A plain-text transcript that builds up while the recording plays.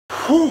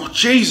Oh,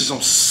 Jesus, I'm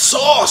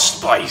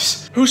sauced,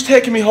 boys. Who's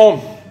taking me home?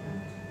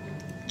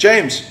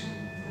 James.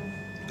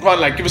 Come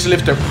on, like, give us a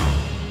lift there.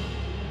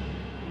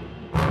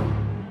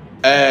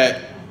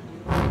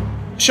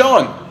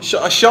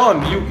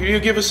 Sean, you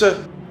give us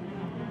a...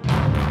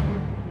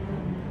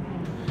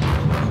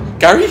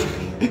 Gary?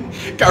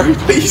 Gary,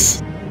 please.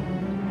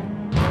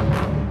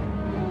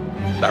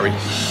 Larry,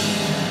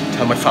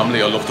 tell my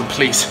family I love them,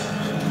 please.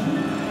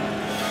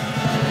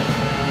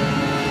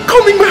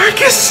 Coming,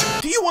 Marcus!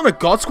 Do you want a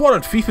God Squad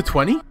on FIFA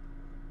 20?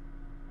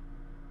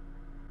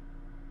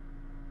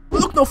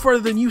 Look no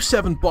further than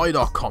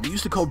u7buy.com.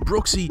 Use the code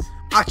Brooksy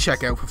at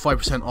checkout for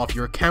 5% off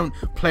your account,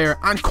 player,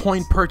 and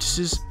coin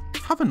purchases.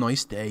 Have a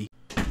nice day.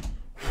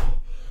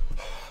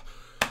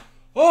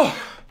 Oh,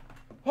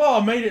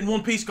 I made it in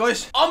one piece,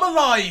 guys. I'm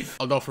alive!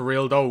 Although for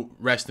real though,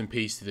 rest in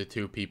peace to the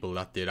 2 people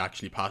that did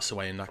actually pass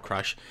away in that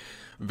crash.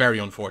 Very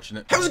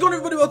unfortunate. How's it going,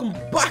 everybody? Welcome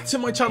back to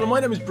my channel. My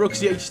name is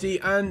Brooksy HD,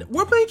 and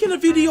we're making a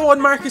video on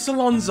Marcos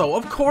Alonso.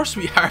 Of course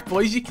we are,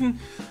 boys. You can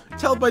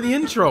tell by the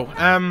intro.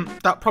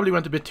 That probably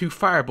went a bit too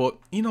far, but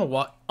you know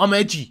what? I'm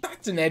edgy.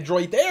 That's an edge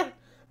right there.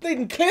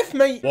 Bleeding cliff,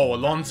 mate. Whoa,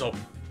 Alonso.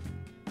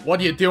 What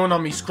are you doing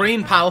on me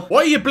screen, pal? Why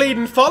are you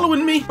bleeding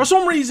following me? For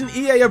some reason,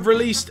 EA have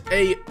released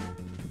a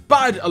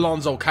bad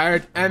Alonso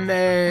card and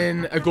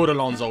then a good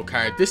Alonso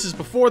card. This is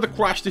before the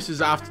crash, this is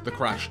after the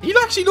crash. He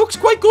actually looks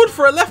quite good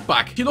for a left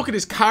back. If you look at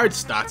his card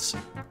stats,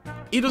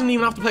 he doesn't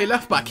even have to play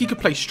left back. He could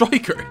play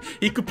striker.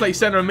 He could play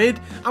centre mid,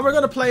 and we're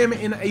going to play him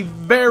in a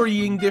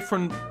varying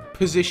different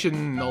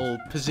positions.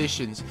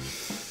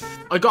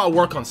 I gotta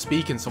work on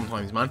speaking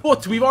sometimes, man.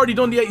 But we've already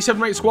done the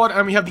 87 rated squad,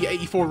 and we have the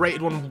 84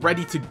 rated one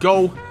ready to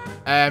go.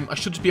 I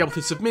should just be able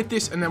to submit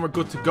this, and then we're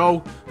good to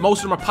go. Most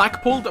of them are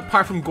pack pulled,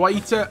 apart from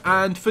Guaita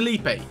and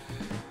Felipe.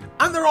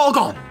 And they're all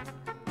gone.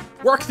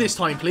 Work this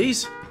time,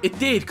 please. It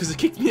did, because it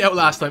kicked me out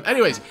last time.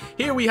 Anyways,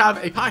 here we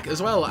have a pack,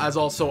 as well as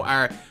also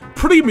our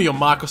premium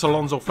Marcos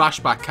Alonso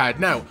flashback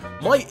card. Now,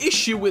 my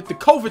issue with the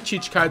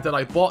Kovacic card that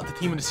I bought, the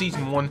team of the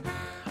season one,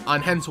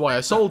 and hence why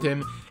I sold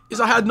him, is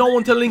I had no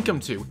one to link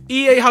him to.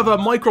 EA have a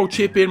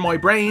microchip in my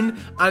brain,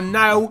 and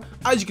now,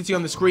 as you can see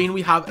on the screen,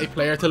 we have a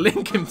player to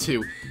link him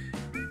to.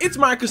 It's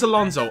Marcos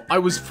Alonso. I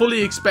was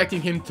fully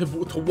expecting him to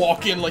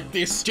walk in like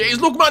this. Jeez,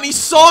 look, man, he's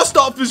sauced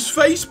off his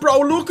face, bro.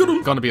 Look at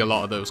him. Gonna be a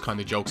lot of those kind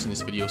of jokes in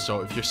this video,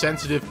 so if you're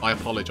sensitive, I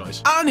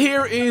apologize. And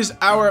here is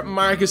our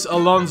Marcos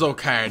Alonso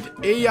card.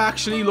 He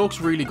actually looks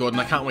really good,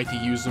 and I can't wait to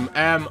use him.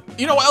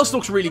 You know what else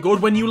looks really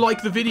good? When you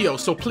like the video,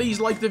 so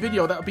please like the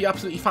video. That would be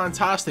absolutely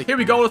fantastic. Here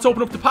we go. Let's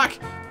open up the pack.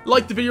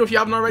 Like the video if you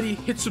haven't already.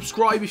 Hit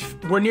subscribe.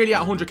 We're nearly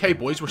at 100k,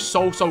 boys. We're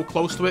so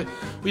close to it.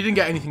 We didn't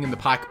get anything in the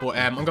pack, but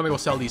I'm gonna go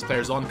sell these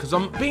players on because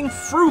I'm being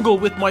frugal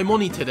with my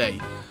money today.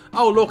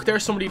 Oh, look,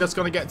 there's somebody that's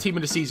gonna get team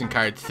of the season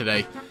card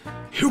today.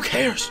 Who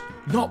cares?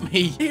 Not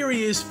me. Here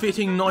he is,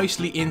 fitting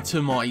nicely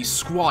into my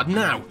squad.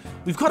 Now,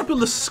 we've got to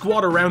build a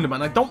squad around him,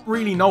 and I don't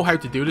really know how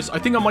to do this. I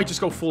think I might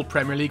just go full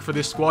Premier League for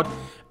this squad.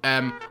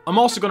 I'm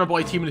also going to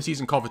buy team of the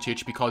season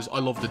Kovacic because I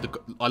love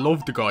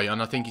the guy,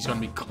 and I think he's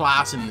going to be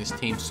class in this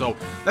team. So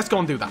let's go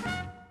and do that.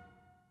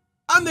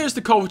 And there's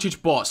the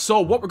Kovacic boss.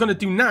 So what we're going to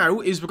do now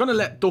is we're going to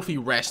let Duffy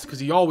rest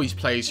because he always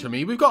plays for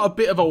me. We've got a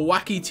bit of a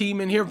wacky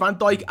team in here. Van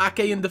Dijk,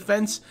 Ake in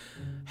defense.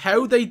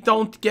 How they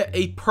don't get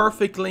a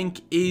perfect link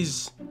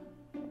is...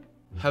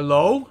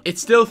 Hello? It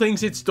still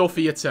thinks it's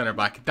Duffy at centre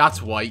back.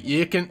 That's why.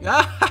 You can...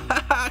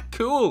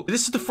 Cool.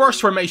 This is the first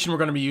formation we're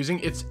going to be using.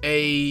 It's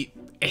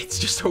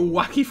just a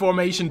wacky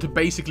formation to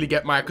basically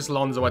get Marcos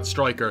Alonso at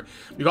striker.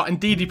 We've got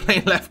Ndidi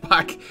playing left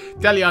back,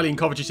 Dele Alli and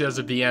Kovacic as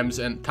our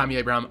DMs, and Tammy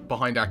Abraham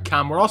behind our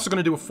cam. We're also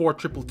going to do a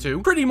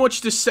 4-2-2. Pretty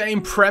much the same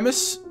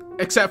premise,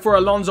 except for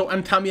Alonso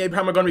and Tammy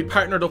Abraham are going to be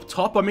partnered up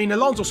top. I mean,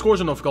 Alonso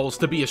scores enough goals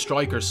to be a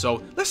striker,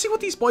 so let's see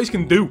what these boys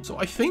can do. So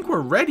I think we're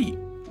ready.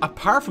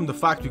 Apart from the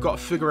fact we've got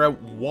to figure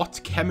out what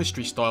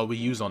chemistry style we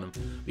use on him,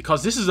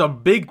 because this is a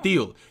big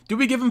deal. Do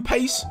we give him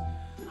pace?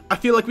 I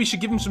feel like we should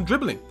give him some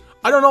dribbling.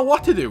 I don't know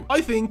what to do. I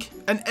think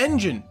an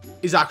engine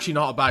is actually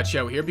not a bad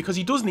shout here because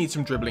he does need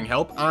some dribbling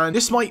help, and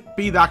this might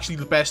be actually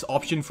the best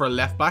option for a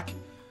left back.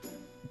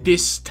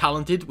 This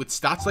talented with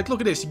stats. Like,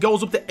 look at this. He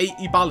goes up to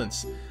 80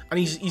 balance, and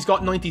he's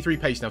got 93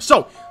 pace now.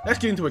 So let's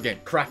get into a game.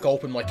 Crack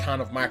open my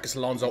can of Marcos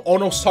Alonso. Oh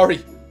no,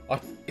 sorry.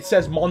 It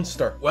says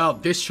monster. Well,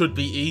 this should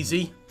be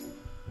easy.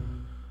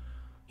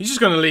 He's just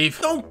gonna leave.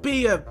 Don't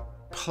be a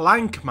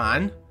plank,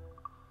 man.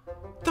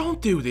 Don't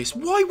do this.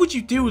 Why would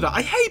you do that?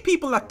 I hate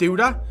people that do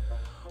that.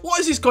 What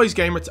is this guy's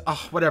gamer?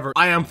 Oh, whatever.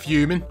 I am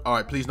fuming.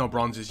 Alright, please no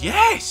bronzes.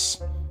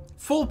 Yes!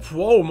 Full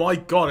pro. Oh my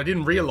god, I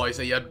didn't realize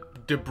that you had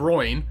De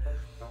Bruyne.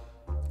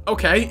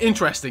 Okay,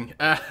 interesting.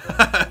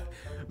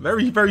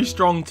 Very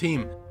strong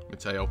team.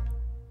 Mateo.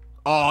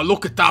 Oh,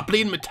 look at that.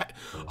 Bleeding Mateo.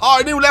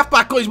 Oh, new left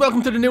back, guys.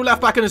 Welcome to the new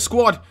left back in the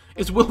squad.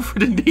 It's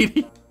Wilfred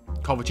Ndidi.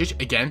 Kovacic,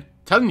 again.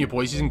 Telling you,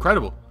 boys, he's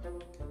incredible.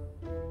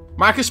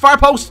 Marcus, far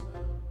post.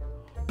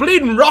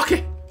 Bleeding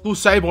rocket. Who's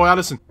say, boy,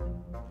 Allison?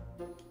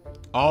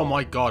 Oh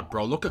my god,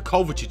 bro. Look at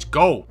Kovacic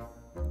go.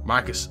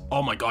 Marcus.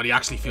 Oh my god, he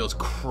actually feels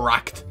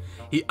cracked.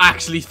 He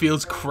actually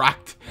feels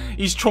cracked.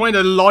 He's trying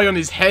to lie on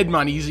his head,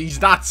 man. He's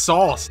that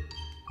sauce.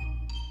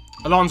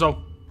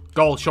 Alonso.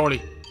 Goal,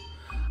 surely.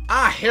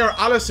 Ah, here,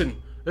 Alisson.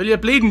 Will you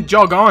bleeding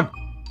jog on?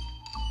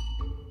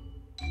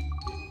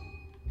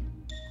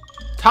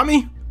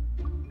 Tommy?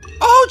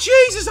 Oh,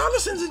 Jesus,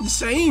 Alisson's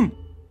insane.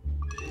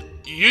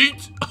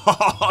 Yeet.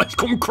 Oh, he's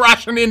come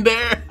crashing in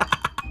there.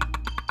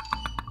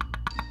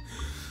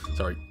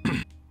 Sorry.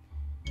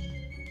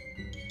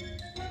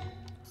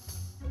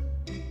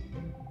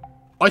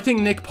 I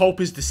think Nick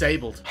Pope is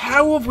disabled.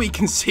 How have we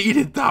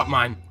conceded that,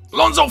 man?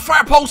 Alonso,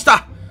 far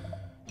poster!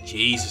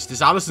 Jesus,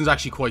 this Alisson's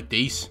actually quite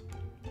decent.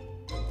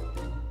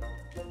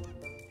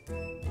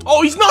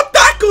 Oh, he's not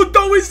that good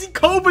though, is he?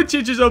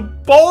 Kovacic is a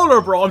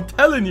baller, bro. I'm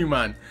telling you,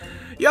 man.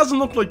 He hasn't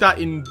looked like that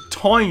in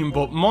time,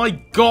 but my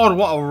God,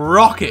 what a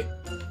rocket.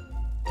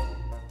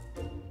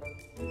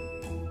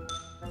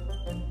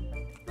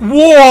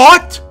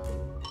 What?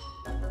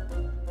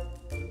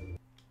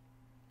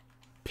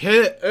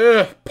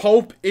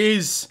 Pope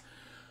is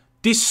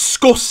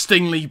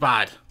disgustingly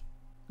bad.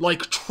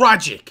 Like,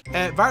 tragic.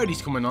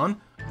 Vardy's coming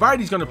on.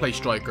 Vardy's going to play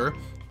striker.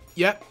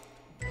 Yep.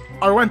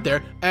 I went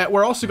there.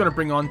 We're also going to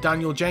bring on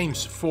Daniel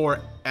James for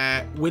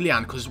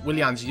Willian, because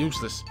Willian's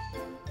useless.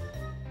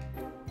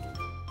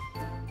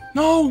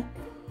 No!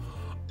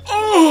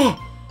 Oh!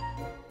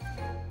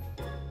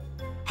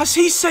 Has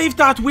he saved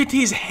that with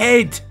his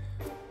head?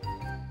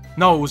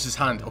 No, it was his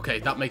hand. Okay,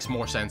 that makes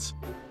more sense.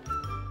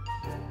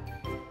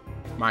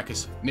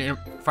 Marcus, near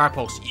far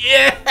post.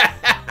 Yeah!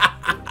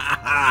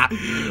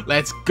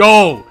 Let's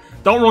go!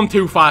 Don't run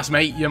too fast,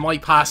 mate. You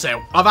might pass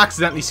out. I've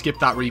accidentally skipped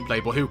that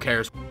replay, but who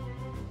cares?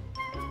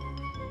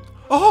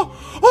 Oh!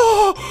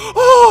 Oh!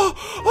 Oh!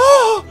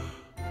 Oh!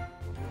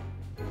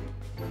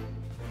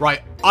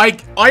 Right,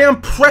 I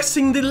am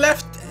pressing the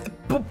left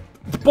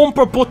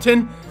bumper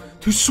button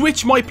to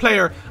switch my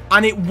player,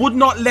 and it would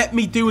not let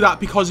me do that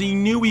because he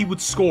knew he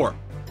would score.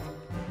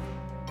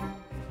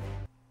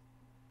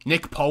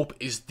 Nick Pope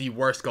is the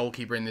worst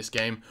goalkeeper in this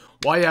game.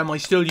 Why am I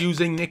still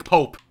using Nick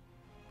Pope?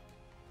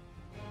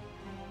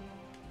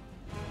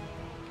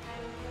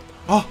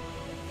 Oh!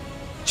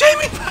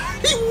 Jamie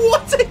Vardy,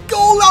 what a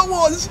goal that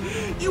was!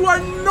 You are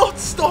not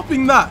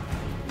stopping that!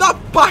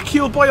 That back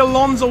heel by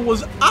Alonso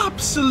was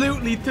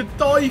absolutely to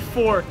die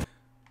for.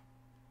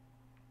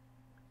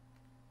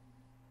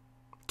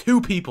 Two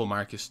people,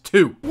 Marcus.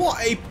 Two. What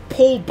a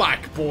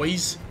pullback,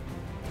 boys.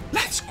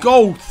 Let's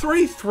go.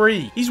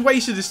 3-3. He's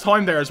wasted his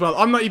time there as well.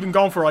 I'm not even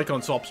going for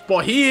icon swaps,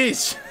 but he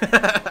is.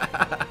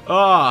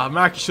 Ah,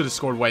 Marcus should have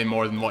scored way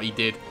more than what he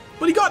did.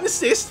 But he got an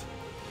assist.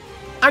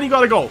 And he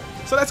got a goal.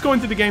 So let's go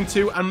into the game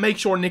 2 and make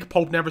sure Nick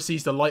Pope never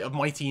sees the light of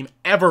my team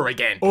ever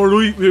again.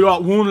 Alright, we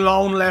got one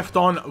loan left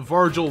on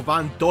Virgil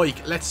van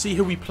Dijk. Let's see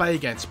who we play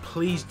against.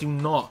 Please do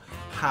not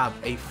have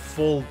a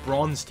full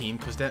bronze team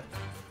because they're...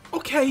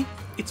 Okay,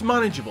 it's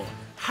manageable.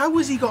 How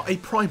has he got a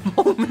prime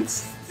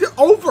moment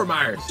over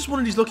Mars? Just one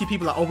of these lucky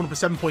people that open up a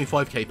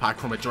 7.5k pack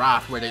from a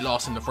draft where they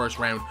lost in the first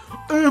round.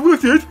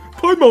 What's it?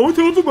 Prime moment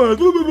over Mars.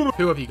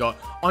 Who have you got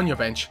on your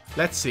bench?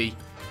 Let's see.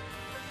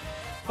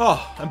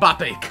 Oh,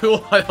 Mbappe.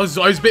 Cool. I was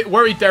a bit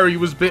worried there. He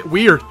was a bit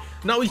weird.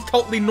 Now he's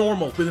totally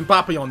normal with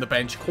Mbappe on the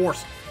bench, of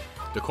course.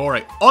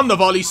 Decore on the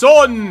volley,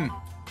 son.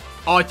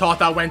 Oh, I thought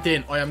that went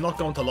in. I am not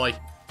going to lie.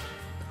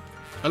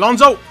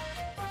 Alonso.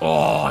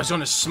 Oh, I was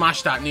going to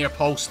smash that near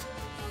post.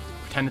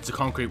 Pretend it's a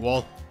concrete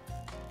wall.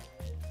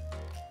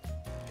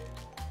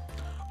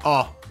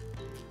 Oh.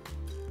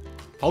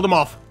 Hold him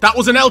off. That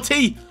was an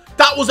LT.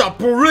 That was a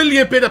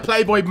brilliant bit of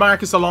play by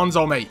Marcos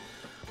Alonso, mate.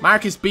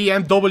 Marcus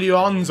BMW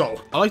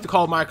Alonso. I like to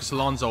call Marcos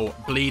Alonso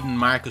bleeding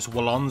Marcus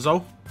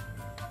Walonzo.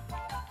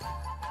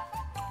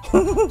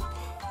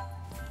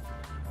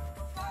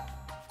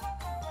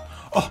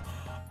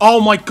 Oh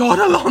my God,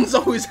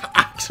 Alonso is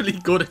actually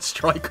good at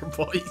striker,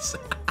 boys.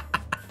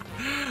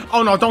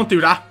 Oh no, don't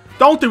do that.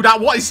 Don't do that.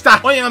 What is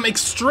that? I am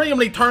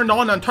extremely turned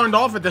on and turned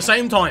off at the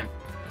same time.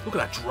 Look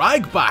at that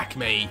drag back,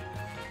 mate.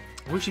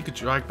 I wish he could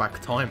drag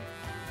back time.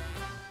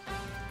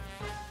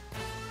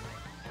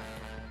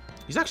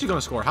 He's actually going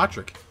to score a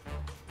hat-trick.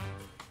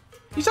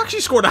 He's actually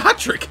scored a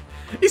hat-trick.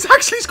 He's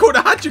actually scored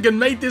a hat-trick and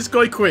made this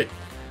guy quit.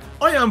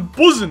 I am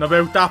buzzing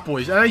about that,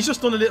 boys. And he's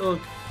just done a little...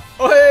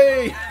 Oh,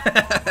 hey!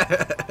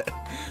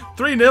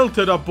 3-0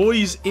 to the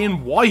boys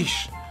in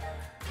white.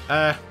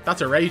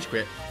 That's a rage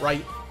quit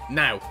right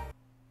now.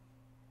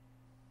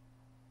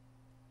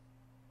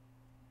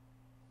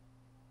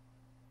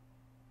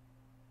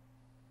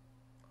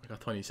 I got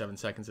 27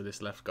 seconds of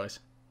this left, guys.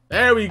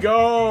 There we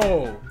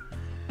go.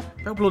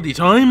 About bloody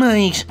time,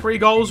 mate. 3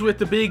 goals with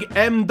the big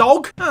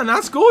M-Dog. And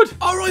that's good.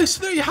 Alright,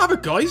 so there you have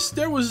it, guys.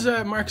 There was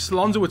Marcos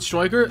Alonso with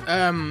striker.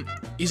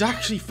 He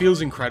actually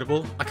feels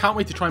incredible. I can't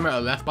wait to try him out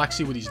at left back,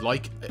 see what he's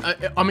like.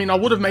 I mean, I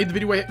would have made the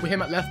video with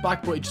him at left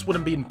back, but it just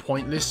wouldn't have been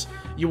pointless.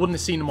 You wouldn't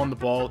have seen him on the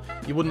ball.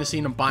 You wouldn't have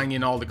seen him bang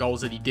in all the goals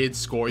that he did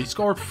score. He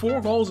scored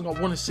 4 goals and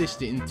got 1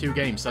 assist in 2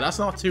 games, so that's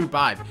not too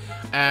bad.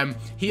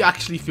 He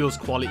actually feels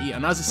quality,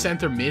 and as a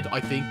centre mid, I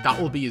think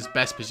that will be his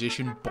best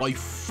position by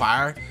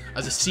far.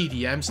 As a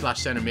CDM /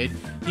 centre mid,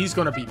 he's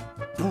going to be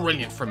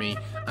brilliant for me.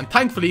 And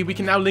thankfully, we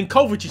can now link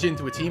Kovacic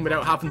into a team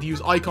without having to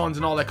use icons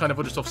and all that kind of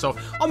other stuff. So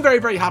I'm very,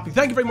 very happy.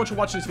 Thank you very much for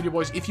watching this video,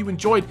 boys. If you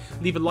enjoyed,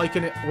 leave a like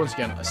in it. Once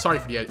again, sorry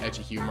for the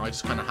edgy humor. I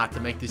just kind of had to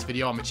make this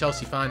video. I'm a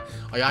Chelsea fan.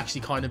 I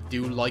actually kind of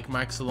do like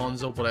Marcos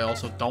Alonso, but I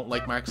also don't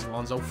like Marcos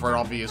Alonso for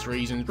obvious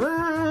reasons.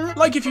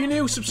 Like if you're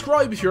new,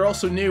 subscribe if you're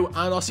also new, and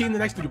I'll see you in the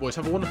next video, boys.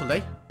 Have a wonderful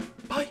day.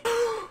 Bye.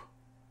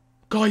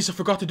 Guys, I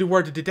forgot to do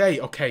word of the day.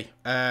 Okay,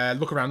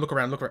 look around.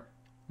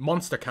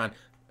 Monster can.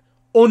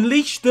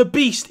 Unleash the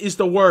beast is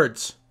the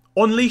words.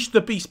 Unleash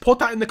the beast. Put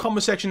that in the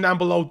comment section down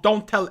below.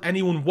 Don't tell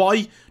anyone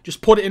why.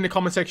 Just put it in the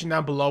comment section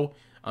down below,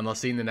 and I'll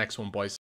see you in the next one, boys.